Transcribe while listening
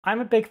I'm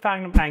a big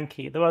fan of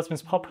Anki, the world's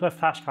most popular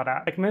flashcard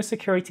app. Like most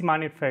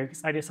security-minded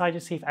folks, I decided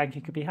to see if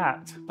Anki could be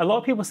hacked. A lot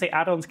of people say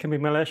add-ons can be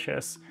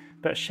malicious,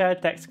 but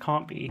shared decks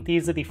can't be.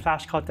 These are the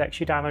flashcard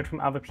decks you download from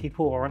other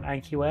people or on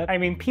Anki web. I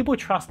mean, people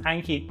trust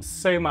Anki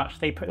so much,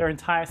 they put their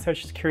entire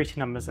social security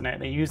numbers in it.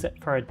 They use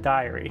it for a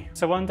diary.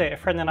 So one day, a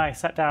friend and I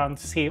sat down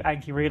to see if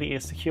Anki really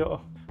is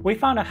secure. We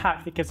found a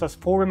hack that gives us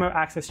full remote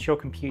access to your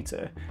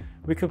computer.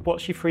 We could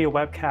watch you through your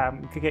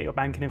webcam, we could get your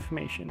banking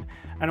information,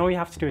 and all you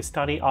have to do is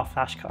study our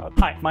flashcard.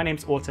 Hi, my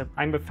name's Autumn,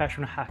 I'm a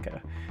professional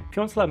hacker. If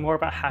you want to learn more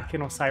about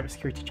hacking or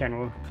cybersecurity in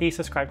general, please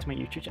subscribe to my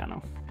YouTube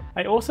channel.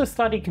 I also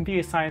studied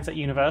computer science at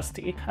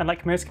university, and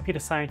like most computer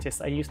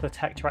scientists, I used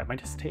LaTeX to write my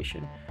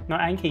dissertation. Now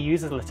Anki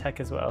uses LaTeX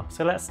as well,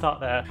 so let's start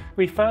there.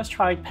 We first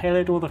tried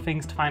payload all the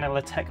things to find a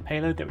LaTeX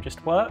payload that would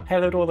just work.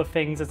 Payload all the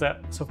things is a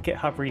sort of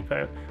GitHub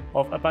repo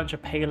of a bunch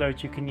of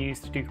payloads you can use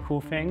to do cool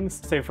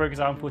things. So for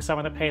example, some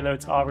of the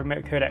payloads are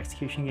remote code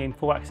execution, gain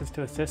full access to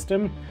the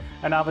system,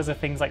 and others are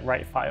things like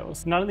write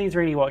files. None of these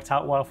really worked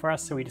out well for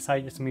us, so we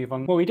decided to move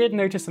on. What we did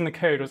notice in the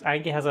code was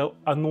Anki has a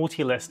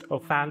naughty list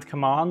of banned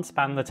commands,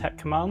 banned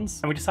LaTeX commands,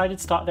 and we decided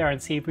to start there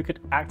and see if we could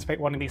activate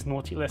one of these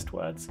naughty list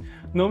words.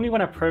 Normally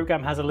when a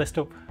program has a list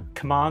of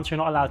commands you're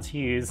not allowed to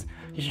use,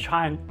 you should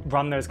try and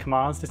run those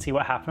commands to see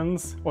what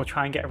happens, or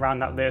try and get around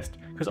that list,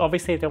 because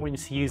obviously they don't want you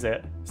to use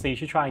it, so you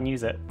should try and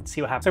use it to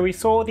see what happens. So we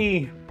saw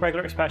the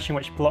regular expression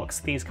which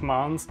blocks these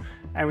commands,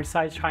 and we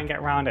decided to try and get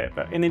around it,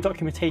 but in the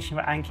documentation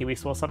for Anki we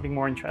saw something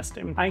more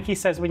interesting. Anki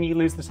says when you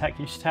lose the tech,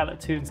 you should tell it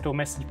to install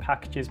missing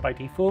packages by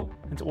default,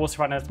 and to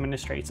also run as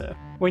administrator.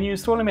 When you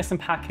install a missing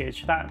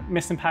package, that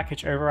missing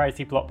package overrides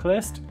the block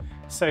list,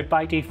 so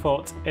by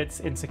default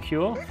it's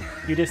insecure.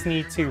 You just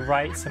need to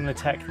write some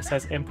LaTeX that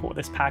says import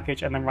this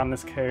package and then run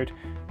this code,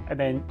 and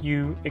then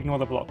you ignore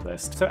the block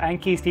list. So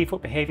Anki's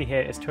default behavior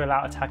here is to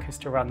allow attackers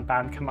to run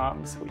banned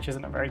commands, which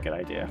isn't a very good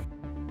idea.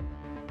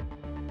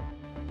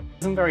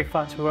 It isn't very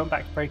fun, so we went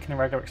back to breaking the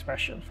regular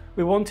expression.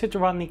 We wanted to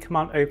run the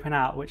command open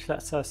out, which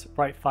lets us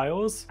write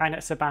files, and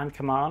it's a banned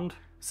command.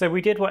 So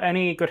we did what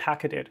any good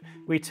hacker did.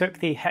 We took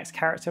the hex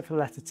character for the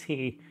letter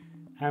T,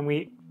 and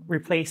we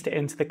replaced it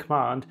into the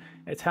command.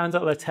 It turns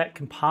out LaTeX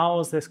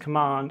compiles this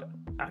command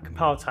at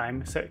compile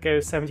time, so it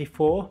goes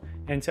 74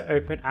 into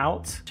open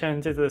out,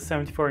 turns the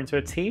 74 into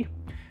a T,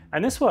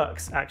 and this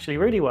works actually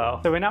really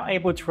well. So we're now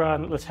able to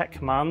run LaTeX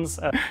commands.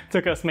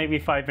 Took us maybe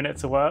 5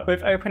 minutes of work.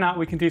 With open out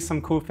we can do some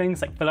cool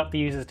things like fill up the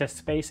user's disk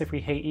space. If we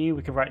hate you,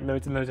 we can write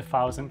loads and loads of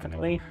files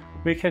infinitely.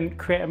 We can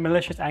create a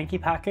malicious Anki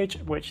package,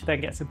 which then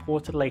gets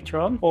imported later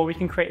on, or we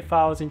can create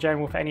files in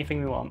general for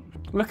anything we want.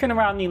 Looking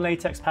around the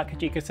LaTeX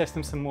package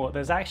ecosystem some more,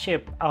 there's actually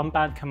an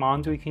unbanned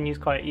command we can use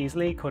quite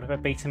easily called a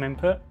verbatim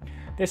input.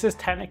 This is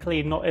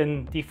technically not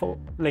in default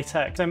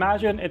LaTeX. So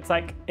imagine it's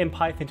like in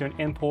Python doing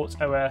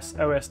import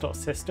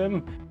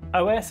os.system.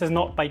 OS is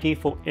not by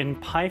default in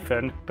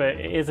Python, but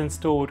it is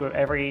installed with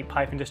every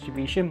Python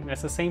distribution.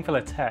 It's the same for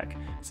LaTeX.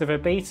 So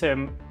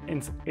verbatim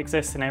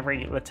exists in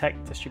every LaTeX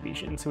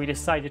distribution, so we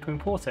decided to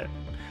import it.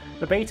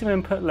 Verbatim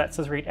input lets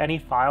us read any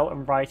file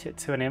and write it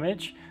to an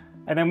image,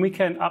 and then we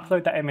can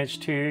upload that image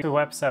to a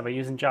web server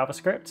using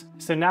JavaScript.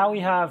 So now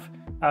we have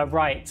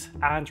write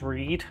and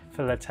read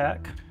for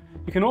LaTeX.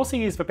 You can also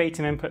use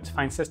verbatim input to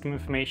find system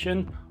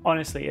information.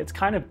 Honestly, it's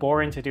kind of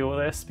boring to do all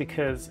this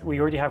because we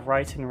already have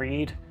write and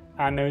read,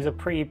 and those are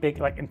pretty big,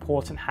 like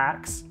important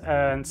hacks.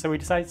 And so we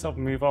decided to sort of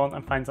move on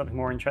and find something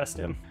more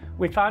interesting.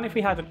 We found if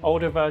we had an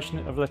older version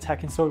of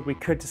LaTeX installed, we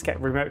could just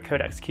get remote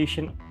code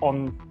execution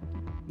on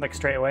like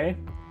straight away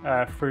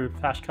through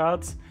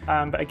flashcards.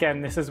 But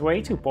again, this is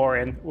way too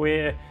boring.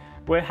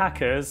 We're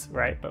hackers,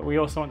 right? But we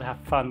also want to have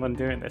fun when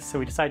doing this, so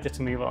we decided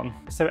to move on.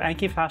 So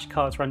Anki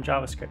flashcards run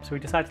JavaScript, so we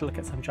decided to look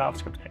at some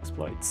JavaScript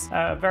exploits.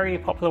 A very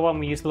popular one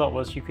we used a lot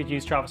was you could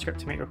use JavaScript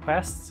to make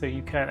requests, so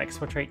you can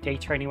exfiltrate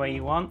data any way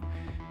you want.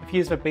 If you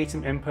use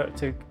verbatim input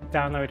to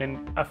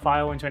download a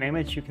file into an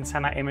image, you can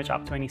send that image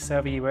up to any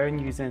server you own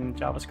using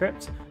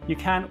JavaScript. You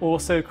can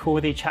also call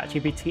the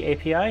ChatGPT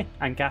API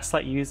and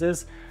gaslight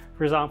users.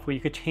 For example, you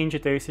could change the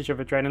dosage of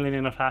adrenaline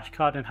in a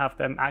flashcard and have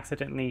them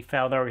accidentally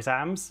fail their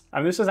exams.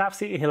 And this was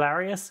absolutely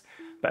hilarious,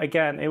 but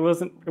again, it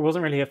wasn't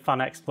really a fun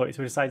exploit,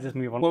 so we decided to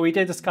move on. What we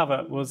did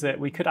discover was that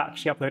we could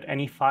actually upload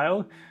any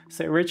file.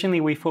 So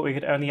originally we thought we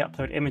could only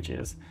upload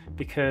images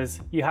because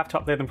you have to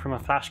upload them from a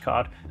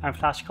flashcard, and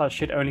flashcards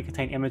should only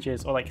contain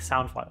images or like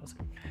sound files.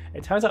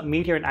 It turns out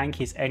media in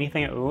Anki is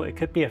anything at all. It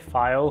could be a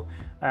file.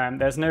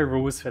 There's no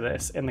rules for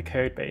this in the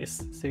code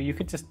base. So you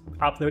could just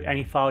upload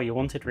any file you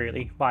wanted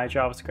really via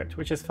JavaScript,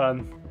 which is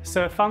fun.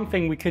 So a fun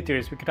thing we could do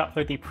is we could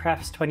upload the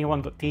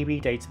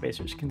prefs21.db database,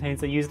 which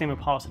contains the username and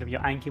password of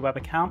your Anki web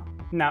account.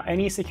 Now,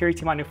 any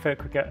security-minded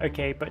folk would go,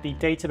 okay, but the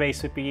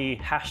database would be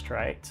hashed,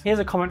 right? Here's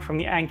a comment from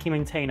the Anki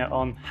maintainer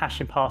on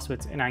hashing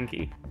passwords in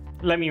Anki.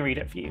 Let me read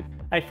it for you.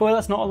 I feel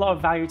there's not a lot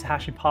of value to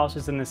hashing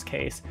passwords in this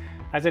case,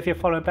 as if you're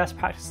following best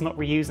practice and not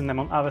reusing them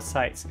on other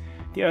sites.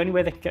 The only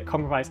way they could get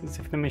compromised is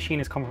if the machine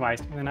is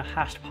compromised, and then a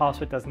hashed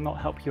password does not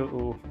help you at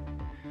all.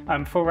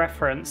 For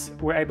reference,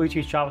 we're able to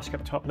use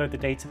JavaScript to upload the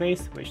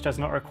database, which does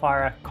not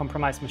require a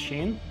compromised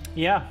machine.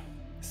 Yeah,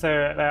 So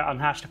they're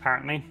unhashed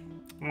apparently.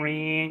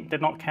 We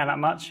did not care that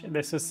much.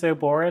 This is so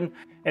boring.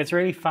 It's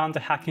really fun to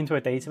hack into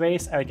a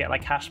database and get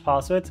like hashed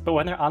passwords, but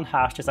when they're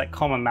unhashed, it's like,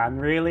 come on man,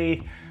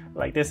 really?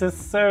 Like this is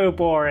so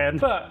boring.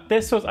 But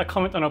this was a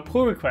comment on a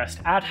pull request,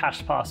 add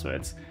hashed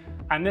passwords.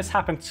 And this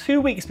happened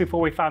 2 weeks before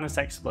we found this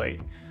exploit.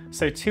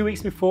 So 2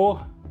 weeks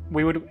before,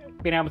 we would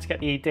have been able to get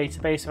the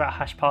database without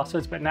hashed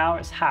passwords, but now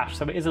it's hashed,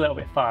 so it is a little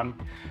bit fun.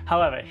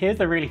 However, here's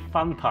the really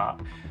fun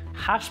part.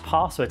 Hashed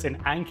passwords in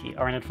Anki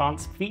are an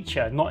advanced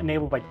feature not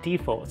enabled by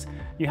default.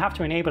 You have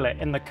to enable it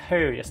in the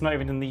code, it's not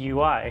even in the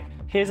UI.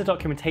 Here's a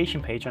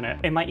documentation page on it.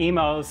 In my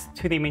emails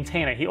to the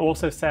maintainer, he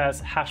also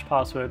says hash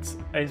passwords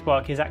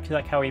work exactly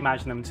like how we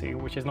imagine them to,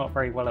 which is not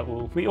very well at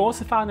all. We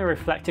also found a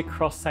reflected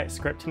cross-site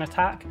scripting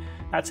attack.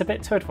 That's a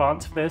bit too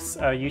advanced for this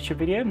YouTube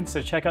video,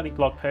 so check out the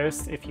blog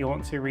post if you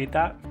want to read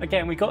that.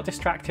 Again, we got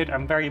distracted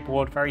and very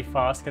bored very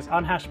fast because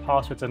unhashed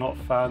passwords are not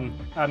fun.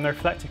 The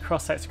reflected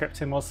cross-site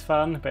scripting was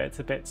fun, but it's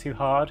a bit too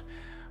hard.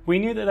 We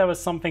knew that there was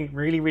something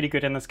really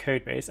good in this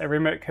codebase, a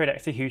remote code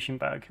execution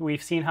bug.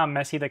 We've seen how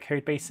messy the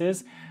codebase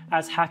is.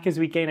 As hackers,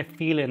 we gain a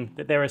feeling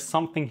that there is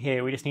something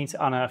here, we just need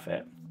to unearth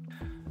it.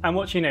 And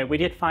what you know, we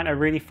did find a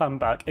really fun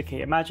bug.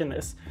 Okay, imagine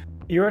this.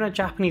 You're in a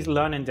Japanese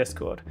learning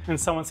Discord and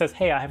someone says,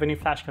 hey, I have a new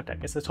flashcard deck,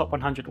 it's the top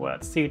 100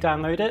 words. So you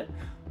download it,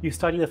 you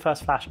study the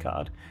first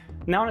flashcard.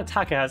 Now an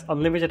attacker has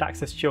unlimited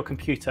access to your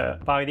computer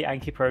via the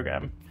Anki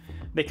program.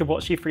 They could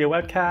watch you through your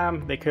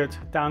webcam, they could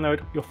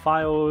download your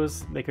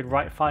files, they could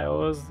write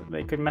files,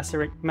 they could mess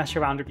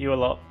around with you a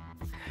lot.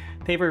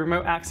 They have a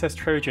remote access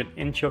Trojan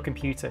into your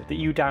computer that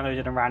you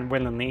downloaded and ran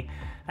willingly,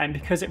 and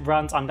because it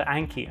runs under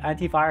Anki,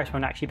 antivirus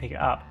won't actually pick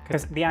it up,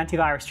 because the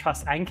antivirus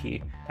trusts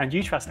Anki, and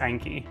you trust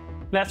Anki.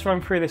 Let's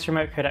run through this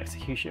remote code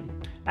execution.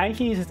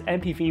 Anki uses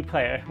MPV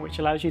player, which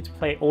allows you to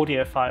play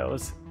audio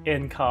files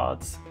in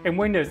cards. In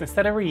Windows,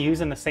 instead of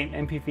reusing the same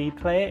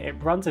MPV player,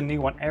 it runs a new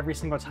one every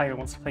single time it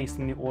wants to play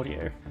some new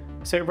audio.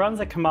 So it runs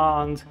a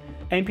command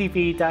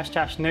mpv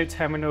 --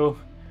 terminal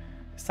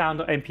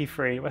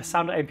sound.mp3, where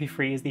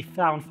sound.mp3 is the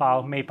sound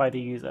file made by the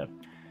user.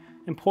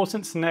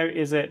 Important to note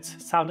is that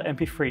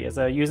sound.mp3 is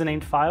a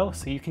usernamed file,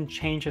 so you can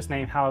change this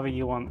name however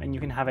you want, and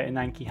you can have it in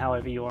Anki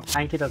however you want.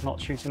 Anki does not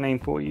choose the name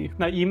for you.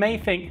 Now you may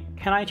think,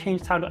 can I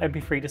change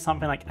sound.mp3 to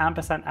something like &&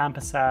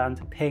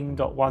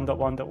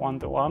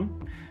 ping.1.1.1.1,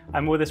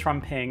 and will this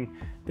run ping?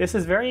 This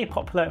is very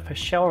popular for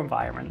shell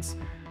environments,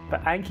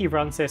 but Anki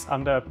runs this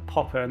under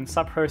poppin,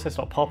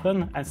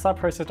 subprocess.poppin, and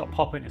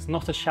subprocess.poppin is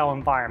not a shell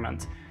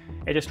environment.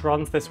 It just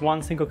runs this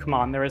one single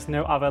command. There is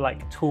no other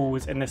like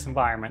tools in this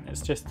environment.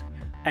 It's just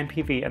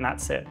MPV and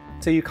that's it.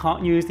 So you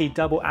can't use the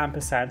double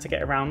ampersand to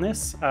get around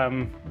this,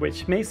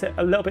 which makes it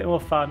a little bit more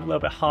fun, a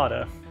little bit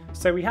harder.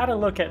 So we had a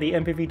look at the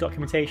MPV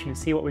documentation to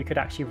see what we could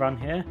actually run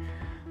here.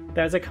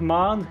 There's a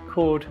command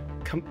called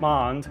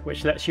command,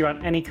 which lets you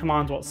run any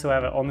command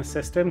whatsoever on the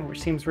system,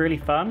 which seems really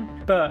fun.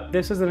 But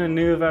this is in a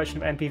newer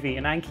version of MPV,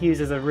 and Anki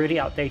uses a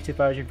really outdated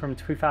version from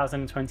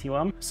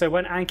 2021. So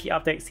when Anki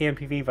updates the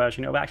MPV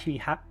version, it'll actually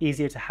be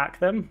easier to hack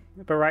them,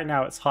 but right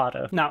now it's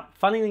harder. Now,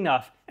 funnily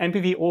enough,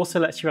 MPV also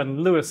lets you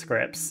run Lua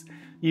scripts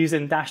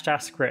using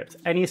 -- script,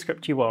 any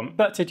script you want.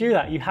 But to do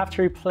that, you have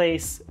to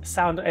replace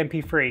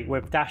sound.mp3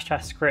 with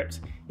 -- script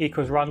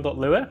equals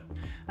run.lua.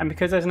 And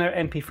because there's no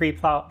MP3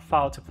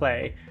 file to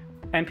play,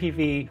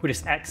 MPV will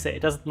just exit.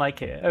 It doesn't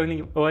like it.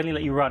 It will only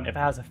let you run if it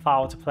has a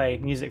file to play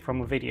music from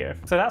a video.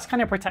 So that's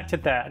kind of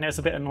protected there, and it's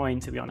a bit annoying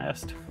to be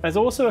honest. There's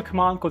also a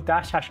command called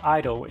 --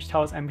 idle, which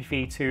tells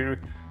MPV to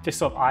just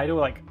sort of idle,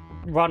 like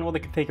run all the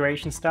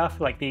configuration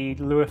stuff, like the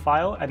Lua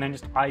file, and then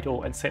just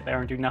idle and sit there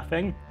and do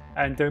nothing,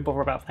 and don't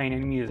bother about playing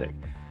any music.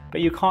 But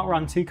you can't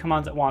run two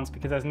commands at once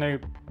because there's no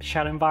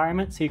shell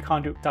environment, so you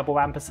can't do double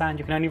ampersand.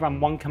 You can only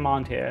run one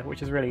command here,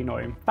 which is really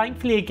annoying.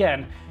 Thankfully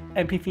again,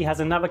 MPV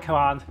has another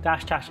command,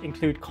 --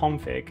 include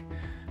config.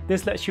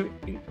 This lets you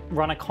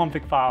run a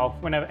config file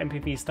whenever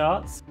MPV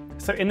starts.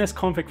 So in this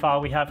config file,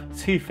 we have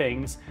two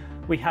things.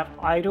 We have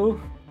idle,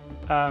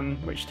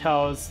 which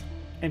tells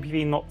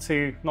MPV not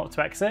to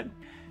exit.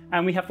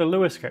 And we have the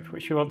Lua script,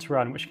 which we want to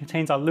run, which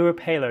contains our Lua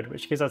payload,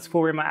 which gives us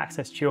full remote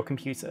access to your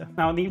computer.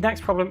 Now, the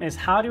next problem is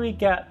how do we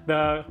get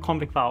the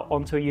config file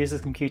onto a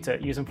user's computer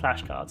using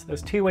flashcards?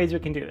 There's two ways we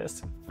can do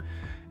this.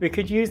 We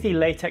could use the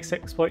latex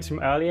exploits from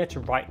earlier to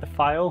write the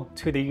file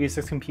to the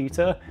user's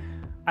computer,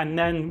 and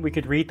then we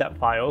could read that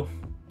file.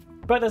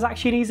 But there's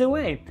actually an easier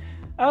way.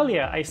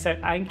 Earlier, I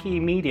said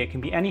Anki media can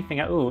be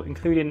anything at all,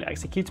 including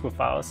executable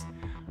files.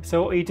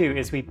 So what we do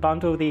is we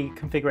bundle the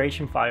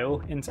configuration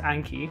file into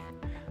Anki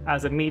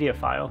as a media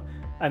file,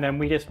 and then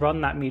we just run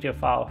that media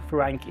file through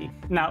Anki.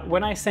 Now,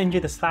 when I send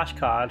you this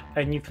flashcard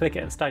and you click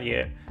it and study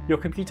it, your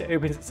computer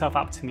opens itself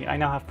up to me. I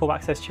now have full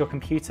access to your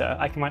computer.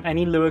 I can run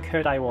any Lua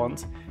code I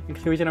want,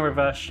 including a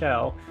reverse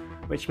shell,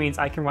 which means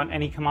I can run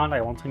any command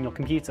I want on your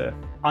computer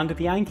under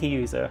the Anki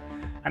user.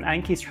 And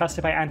Anki is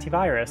trusted by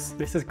antivirus.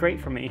 This is great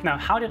for me. Now,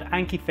 how did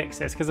Anki fix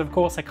this? Because of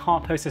course I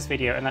can't post this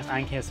video unless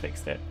Anki has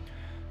fixed it.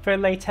 For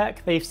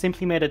LaTeX, they've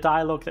simply made a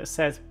dialog that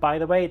says, by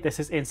the way, this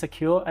is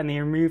insecure, and they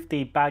removed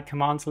the bad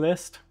commands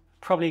list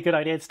Probably a good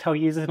idea to tell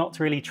users not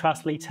to really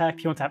trust lead tech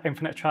if you want to have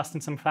infinite trust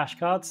in some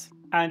flashcards.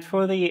 And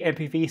for the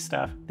MPV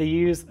stuff, they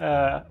use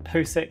a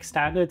POSIX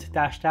standard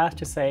 --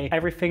 to say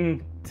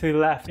everything to the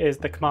left is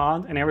the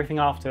command and everything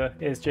after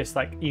is just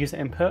like user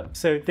input.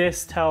 So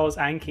this tells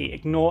Anki,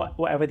 ignore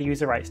whatever the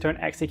user writes, don't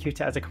execute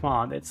it as a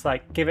command. It's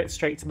like, give it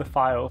straight to the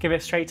file, give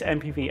it straight to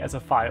MPV as a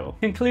file.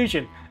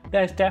 Conclusion,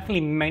 there's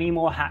definitely many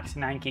more hacks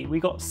in Anki.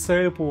 We got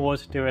so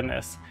bored doing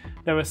this.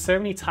 There were so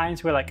many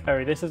times we're like,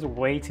 oh, this is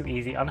way too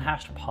easy.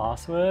 Unhashed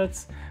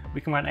passwords.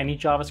 We can run any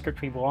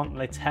JavaScript we want.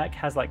 The tech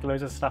has like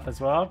loads of stuff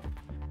as well.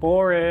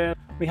 Boring.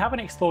 We haven't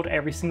explored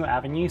every single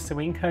avenue, so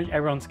we encourage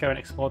everyone to go and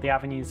explore the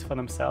avenues for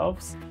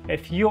themselves.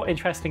 If you're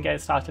interested in getting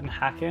started in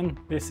hacking,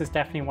 this is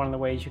definitely one of the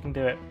ways you can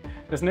do it.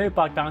 There's no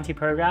bug bounty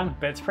program,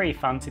 but it's pretty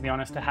fun, to be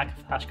honest, to hack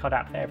a flashcard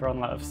app that everyone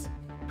loves.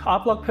 Our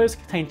blog post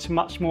contains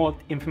much more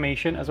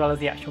information, as well as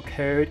the actual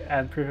code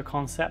and proof of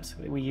concepts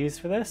that we use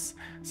for this.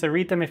 So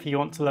read them if you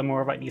want to learn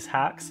more about these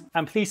hacks.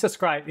 And please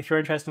subscribe if you're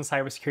interested in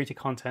cybersecurity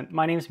content.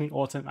 My name is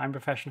Autumn, I'm a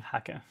professional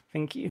hacker. Thank you.